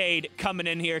Renegade coming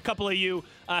in here. A couple of you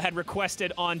had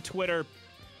requested on Twitter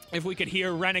if we could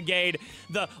hear Renegade,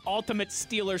 the Ultimate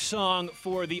Steeler song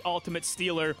for the Ultimate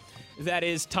Steeler. That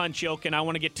is Tunch Ilkin. I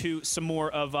want to get to some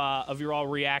more of your all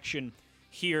reaction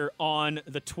here on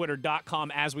the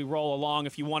Twitter.com as we roll along.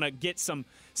 If you want to get some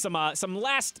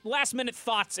last minute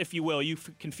thoughts, if you will, you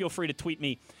can feel free to tweet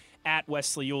me at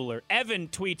Wesley Euler. Evan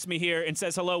tweets me here and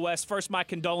says, "Hello, Wes. First, my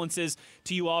condolences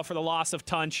to you all for the loss of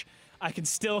Tunch. I can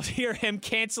still hear him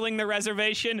canceling the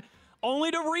reservation, only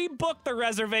to rebook the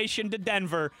reservation to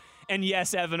Denver." And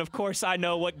yes, Evan, of course I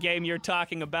know what game you're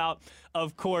talking about.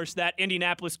 Of course, that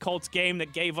Indianapolis Colts game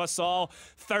that gave us all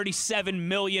 37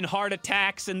 million heart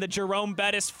attacks, and the Jerome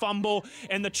Bettis fumble,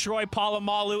 and the Troy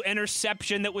Polamalu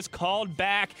interception that was called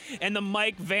back, and the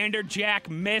Mike Vanderjagt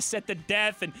miss at the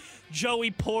death, and Joey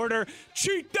Porter,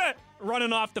 cheat that,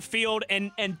 running off the field,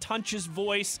 and Tunch's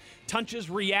voice,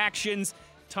 Tunch's reactions,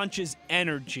 Tunch's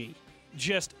energy,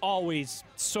 just always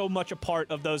so much a part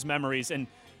of those memories. And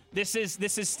this is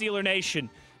Steeler Nation.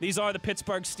 These are the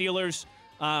Pittsburgh Steelers.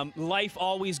 Life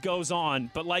always goes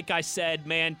on, but like I said,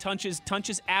 man, Tunch's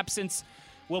absence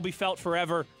will be felt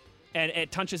forever, and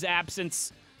Tunch's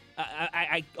absence,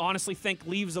 I honestly think,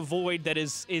 leaves a void that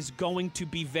is going to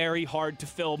be very hard to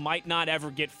fill. Might not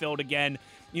ever get filled again.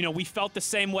 You know, we felt the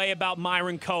same way about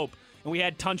Myron Cope, and we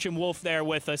had Tunch and Wolf there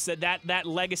with us. That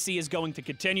legacy is going to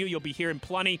continue. You'll be hearing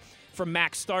plenty from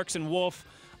Max Starks and Wolf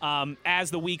as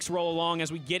the weeks roll along,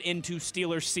 as we get into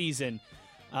Steelers season.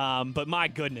 But my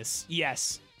goodness,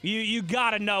 yes, you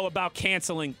got to know about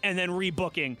canceling and then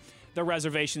rebooking the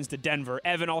reservations to Denver.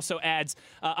 Evan also adds,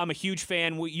 I'm a huge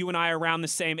fan. You and I are around the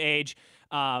same age.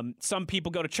 Some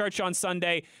people go to church on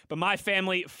Sunday, but my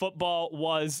family, football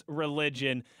was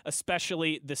religion,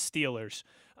 especially the Steelers.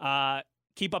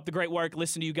 Keep up the great work.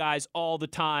 Listen to you guys all the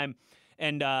time.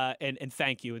 And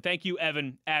thank you. And thank you,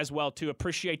 Evan, as well, too.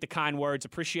 Appreciate the kind words.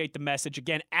 Appreciate the message.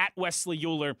 Again, at Wesley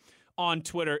Euler on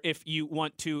Twitter if you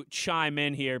want to chime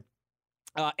in here.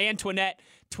 Antoinette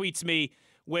tweets me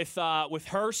with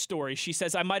her story. She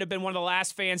says, "I might have been one of the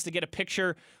last fans to get a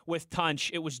picture with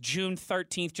Tunch. It was June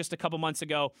 13th, just a couple months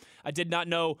ago. I did not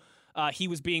know he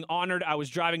was being honored. I was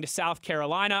driving to South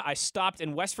Carolina. I stopped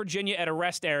in West Virginia at a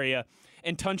rest area,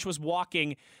 and Tunch was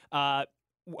walking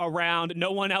around.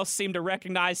 No one else seemed to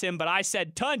recognize him, but I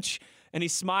said, 'Tunch,' and he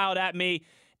smiled at me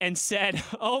and said,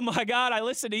 'Oh my God, I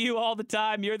listen to you all the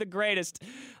time. You're the greatest.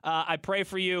 I pray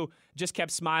for you.' Just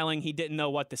kept smiling. He didn't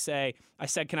know what to say. I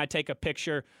said, 'Can I take a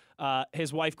picture?'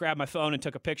 His wife grabbed my phone and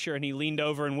took a picture, and he leaned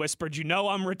over and whispered, 'You know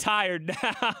I'm retired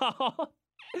now.'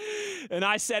 And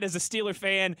I said, as a Steeler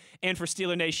fan and for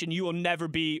Steeler Nation, you will never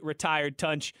be retired,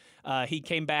 Tunch.' He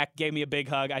came back, gave me a big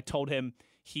hug. I told him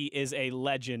he is a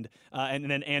legend." And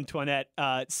then Antoinette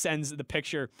sends the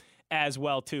picture as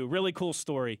well, too. Really cool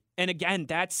story. And again,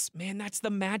 that's the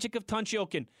magic of Tunch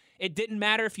Ilkin. It didn't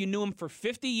matter if you knew him for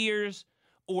 50 years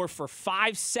or for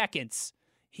 5 seconds.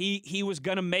 He was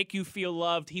going to make you feel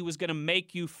loved. He was going to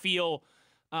make you feel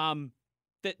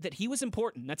that he was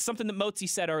important. That's something that Motzi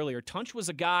said earlier. Tunch was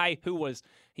a guy who was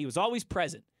always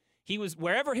present. He was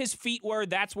wherever his feet were,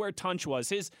 that's where Tunch was.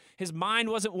 His mind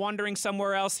wasn't wandering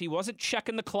somewhere else. He wasn't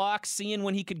checking the clock, seeing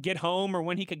when he could get home or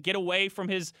when he could get away from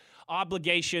his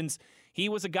obligations. He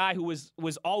was a guy who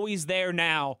was always there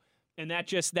now, and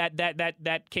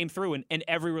that came through in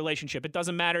every relationship. It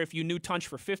doesn't matter if you knew Tunch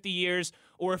for 50 years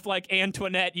or if, like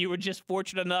Antoinette, you were just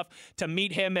fortunate enough to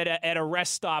meet him at a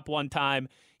rest stop one time.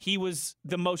 He was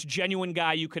the most genuine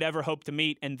guy you could ever hope to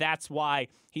meet, and that's why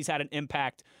he's had an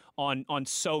impact on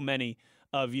so many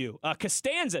of you.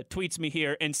 Costanza tweets me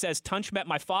here and says, Tunch met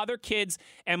my father, kids,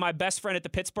 and my best friend at the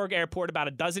Pittsburgh airport about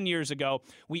a dozen years ago.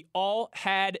 We all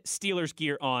had Steelers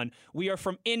gear on. We are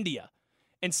from India.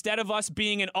 Instead of us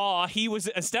being in awe of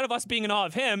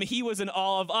him, he was in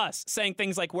awe of us, saying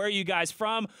things like, where are you guys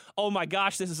from? Oh my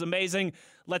gosh, this is amazing.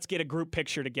 Let's get a group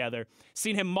picture together.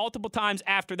 Seen him multiple times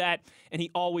after that, and he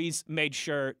always made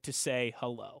sure to say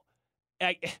hello.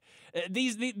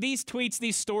 These tweets,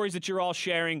 these stories that you're all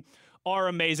sharing are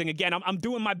amazing. Again, I'm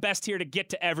doing my best here to get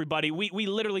to everybody. We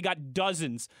literally got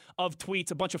dozens of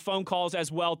tweets, a bunch of phone calls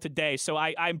as well today. So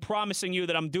I'm promising you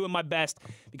that I'm doing my best,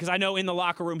 because I know in the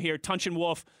locker room here, Tunch and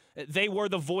Wolf, they were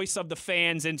the voice of the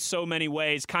fans in so many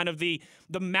ways, kind of the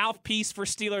mouthpiece for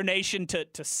Steeler Nation to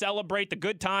celebrate the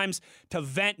good times, to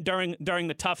vent during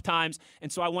the tough times.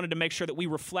 And so I wanted to make sure that we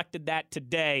reflected that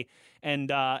today, and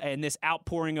this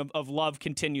outpouring of love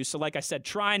continues. So like I said,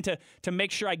 trying to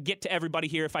make sure I get to everybody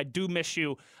here. If I do miss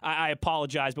you, I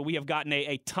apologize, but we have gotten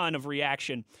a ton of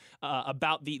reaction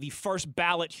about the first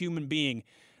ballot human being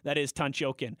that is Tunch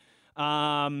Ilkin.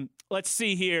 Let's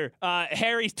see here.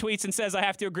 Harry tweets and says, I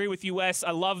have to agree with you, Wes.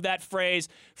 I love that phrase.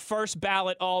 First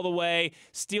ballot all the way.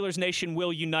 Steelers Nation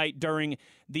will unite during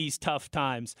these tough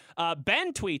times.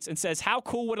 Ben tweets and says, how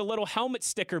cool would a little helmet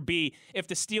sticker be if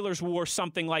the Steelers wore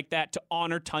something like that to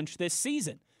honor Tunch this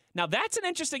season? Now, that's an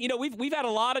interesting, we've had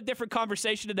a lot of different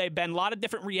conversation today, Ben, a lot of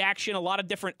different reaction, a lot of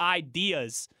different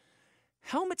ideas.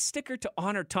 Helmet sticker to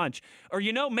honor Tunch. Or,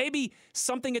 maybe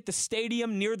something at the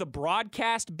stadium near the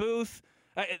broadcast booth.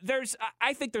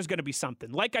 I think there's going to be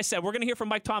something. Like I said, we're going to hear from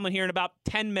Mike Tomlin here in about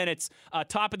 10 minutes,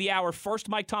 top of the hour, first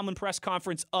Mike Tomlin press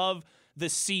conference of the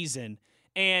season.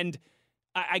 And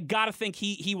I got to think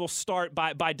he will start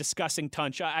by discussing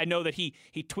Tunch. I know that he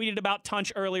tweeted about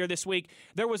Tunch earlier this week.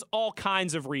 There was all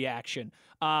kinds of reaction.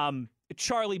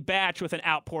 Charlie Batch with an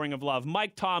outpouring of love.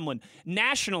 Mike Tomlin,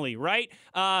 nationally, right?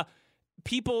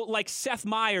 People like Seth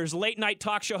Meyers, late night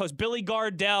talk show host, Billy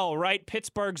Gardell, right?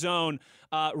 Pittsburgh's own,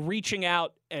 reaching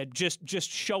out,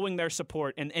 just showing their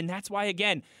support. And that's why,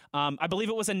 again, I believe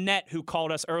it was Annette who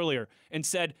called us earlier and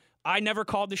said, I never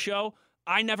called the show.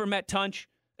 I never met Tunch.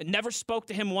 I never spoke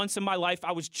to him once in my life.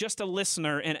 I was just a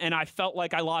listener, and I felt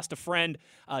like I lost a friend.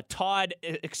 Todd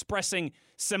expressing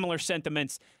similar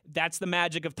sentiments. That's the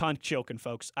magic of Tunch Ilkin,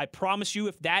 folks. I promise you,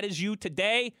 if that is you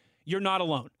today, you're not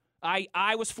alone.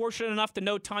 I was fortunate enough to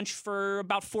know Tunch for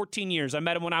about 14 years. I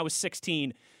met him when I was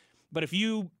 16. But if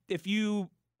you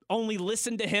only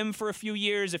listened to him for a few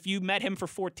years, if you met him for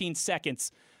 14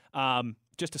 seconds,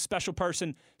 just a special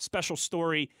person, special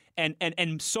story,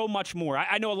 and so much more.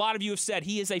 I know a lot of you have said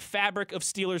he is a fabric of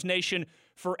Steelers Nation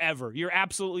forever. You're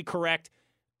absolutely correct.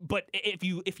 But if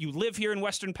you live here in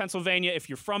Western Pennsylvania, if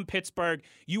you're from Pittsburgh,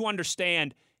 you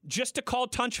understand just to call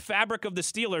Tunch fabric of the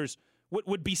Steelers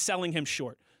would be selling him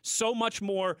short. So much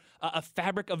more a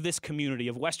fabric of this community,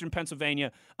 of Western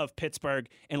Pennsylvania, of Pittsburgh.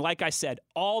 And like I said,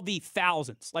 all the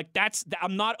thousands,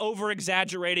 I'm not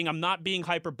over-exaggerating, I'm not being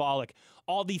hyperbolic,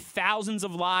 all the thousands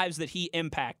of lives that he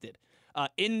impacted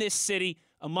in this city,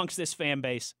 amongst this fan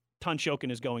base, Tunch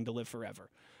Ilkin is going to live forever.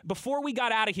 Before we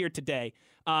got out of here today,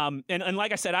 and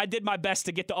like I said, I did my best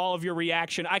to get to all of your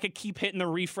reaction. I could keep hitting the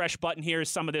refresh button here as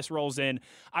some of this rolls in.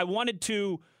 I wanted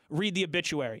to read the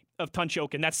obituary of Tunch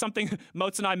Ilkin. That's something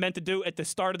Moats and I meant to do at the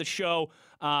start of the show,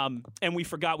 and we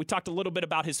forgot. We talked a little bit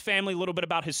about his family, a little bit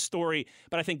about his story,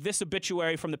 but I think this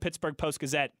obituary from the Pittsburgh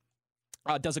Post-Gazette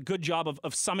does a good job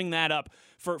of summing that up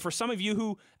for some of you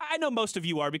who, I know most of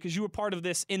you are because you were part of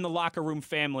this in the locker room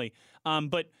family,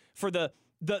 but for the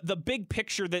big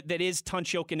picture that is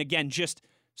Tunch Ilkin, again, just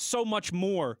so much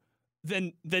more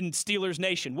than Steelers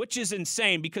Nation, which is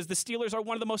insane because the Steelers are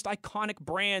one of the most iconic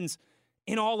brands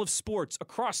in all of sports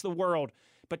across the world.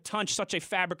 But Tunch, such a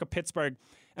fabric of Pittsburgh.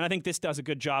 And I think this does a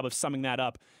good job of summing that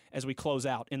up as we close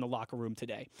out in the locker room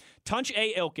today. Tunch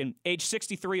A. Ilkin, age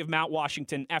 63 of Mount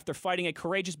Washington, after fighting a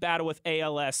courageous battle with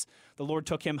ALS, the Lord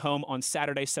took him home on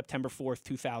Saturday, September 4th,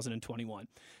 2021.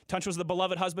 Tunch was the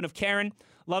beloved husband of Karen,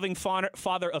 loving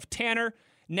father of Tanner,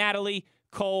 Natalie,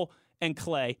 Cole, and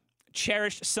Clay,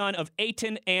 cherished son of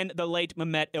Aiton and the late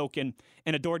Mehmet Ilkin,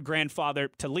 and adored grandfather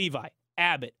to Levi,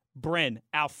 Abbott, Bryn,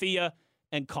 Althea,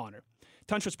 and Connor.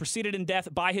 Tunch was preceded in death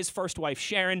by his first wife,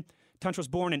 Sharon. Tunch was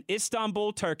born in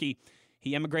Istanbul, Turkey.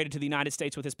 He emigrated to the United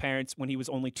States with his parents when he was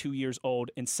only 2 years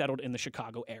old and settled in the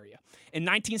Chicago area. In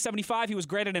 1975, he was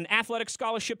granted an athletic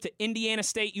scholarship to Indiana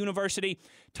State University.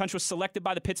 Tunch was selected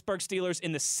by the Pittsburgh Steelers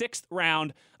in the 6th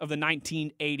round of the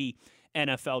 1980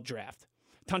 NFL Draft.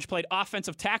 Tunch played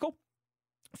offensive tackle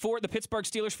for the Pittsburgh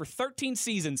Steelers for 13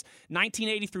 seasons,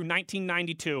 1980 through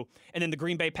 1992, and then the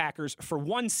Green Bay Packers for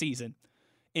 1 season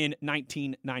in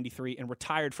 1993, and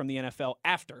retired from the NFL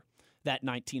after that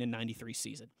 1993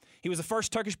 season. He was the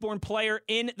first Turkish-born player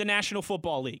in the National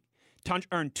Football League. Tunch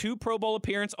earned 2 Pro Bowl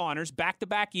appearance honors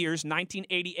back-to-back years,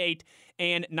 1988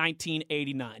 and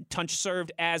 1989. Tunch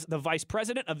served as the vice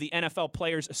president of the NFL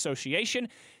Players Association,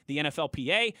 the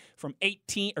NFLPA, from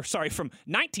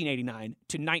 1989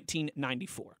 to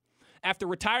 1994. After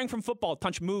retiring from football,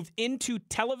 Tunch moved into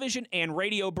television and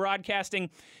radio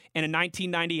broadcasting, and in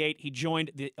 1998, he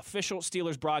joined the official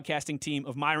Steelers broadcasting team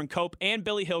of Myron Cope and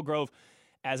Billy Hillgrove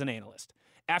as an analyst.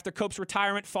 After Cope's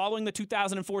retirement following the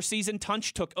 2004 season,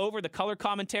 Tunch took over the color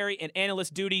commentary and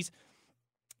analyst duties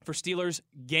for Steelers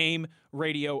game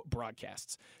radio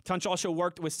broadcasts. Tunch also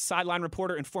worked with sideline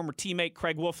reporter and former teammate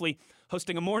Craig Wolfley,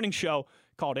 hosting a morning show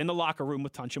called In the Locker Room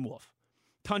with Tunch and Wolf.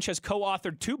 Tunch has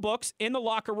co-authored 2 books, In the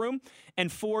Locker Room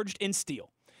and Forged in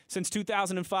Steel. Since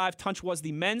 2005, Tunch was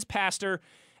the men's pastor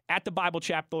at the Bible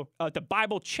Chapel, a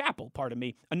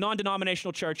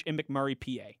non-denominational church in McMurray,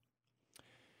 PA.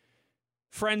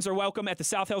 Friends are welcome at the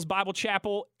South Hills Bible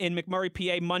Chapel in McMurray,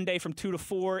 PA, Monday from 2 to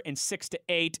 4 and 6 to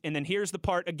 8. And then here's the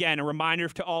part, again, a reminder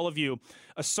to all of you.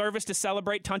 A service to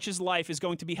celebrate Tunch's life is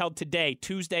going to be held today,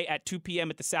 Tuesday at 2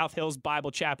 p.m. at the South Hills Bible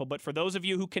Chapel. But for those of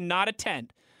you who cannot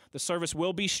attend, the service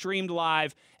will be streamed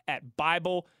live at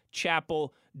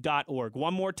BibleChapel.org.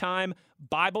 One more time,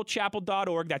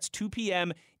 BibleChapel.org. That's 2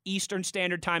 p.m. Eastern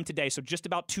Standard Time today, so just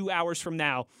about 2 hours from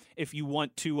now if you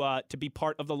want to be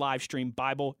part of the live stream,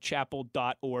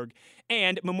 BibleChapel.org.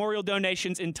 And memorial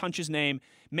donations in Tunch's name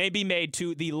may be made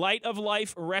to the Light of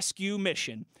Life Rescue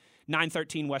Mission,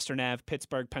 913 Western Ave,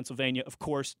 Pittsburgh, Pennsylvania. Of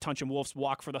course, Tunch and Wolf's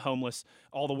Walk for the Homeless,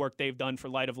 all the work they've done for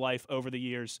Light of Life over the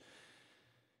years.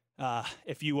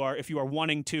 If you are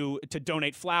wanting to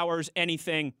donate flowers,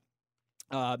 anything,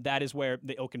 that is where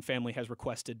the Ilkin family has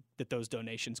requested that those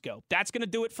donations go. That's going to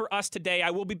do it for us today.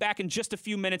 I will be back in just a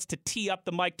few minutes to tee up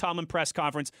the Mike Tomlin press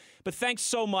conference. But thanks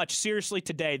so much, seriously,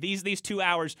 today. These 2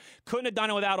 hours, couldn't have done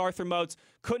it without Arthur Moats.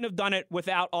 Couldn't have done it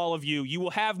without all of you. You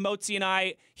will have Moatsy and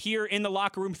I here in the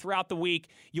locker room throughout the week.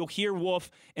 You'll hear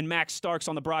Wolf and Max Starks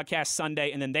on the broadcast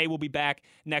Sunday, and then they will be back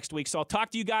next week. So I'll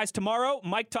talk to you guys tomorrow.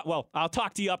 I'll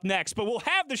talk to you up next, but we'll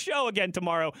have the show again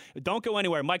tomorrow. Don't go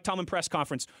anywhere. Mike Tomlin press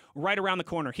conference right around the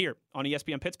corner here on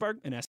ESPN Pittsburgh and